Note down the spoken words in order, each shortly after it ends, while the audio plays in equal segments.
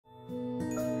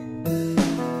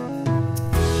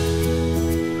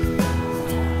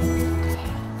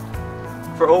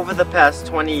For over the past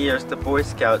 20 years, the Boy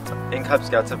Scouts and Cub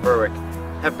Scouts of Berwick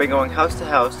have been going house to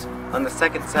house on the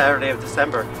second Saturday of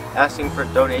December asking for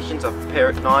donations of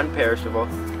non-perishable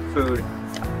food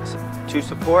to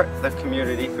support the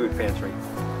community food pantry.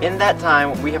 In that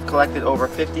time, we have collected over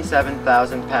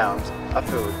 57,000 pounds of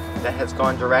food that has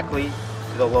gone directly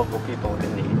to the local people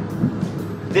in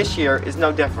need. This year is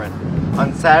no different.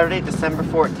 On Saturday, December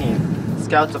 14th,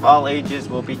 Scouts of all ages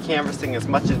will be canvassing as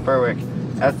much as Berwick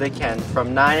as they can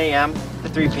from 9 a.m. to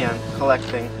 3 p.m.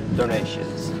 collecting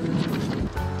donations.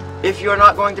 If you are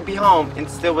not going to be home and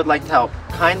still would like to help,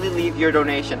 kindly leave your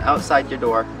donation outside your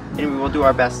door and we will do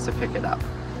our best to pick it up.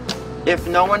 If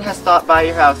no one has stopped by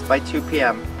your house by 2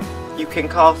 p.m., you can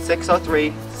call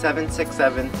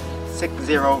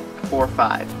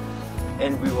 603-767-6045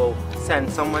 and we will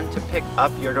send someone to pick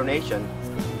up your donation.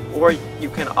 Or you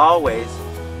can always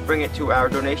bring it to our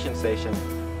donation station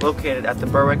located at the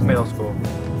Berwick Middle School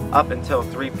up until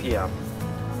 3 p.m.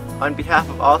 On behalf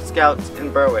of all Scouts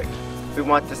in Berwick, we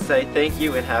want to say thank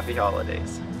you and happy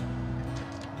holidays.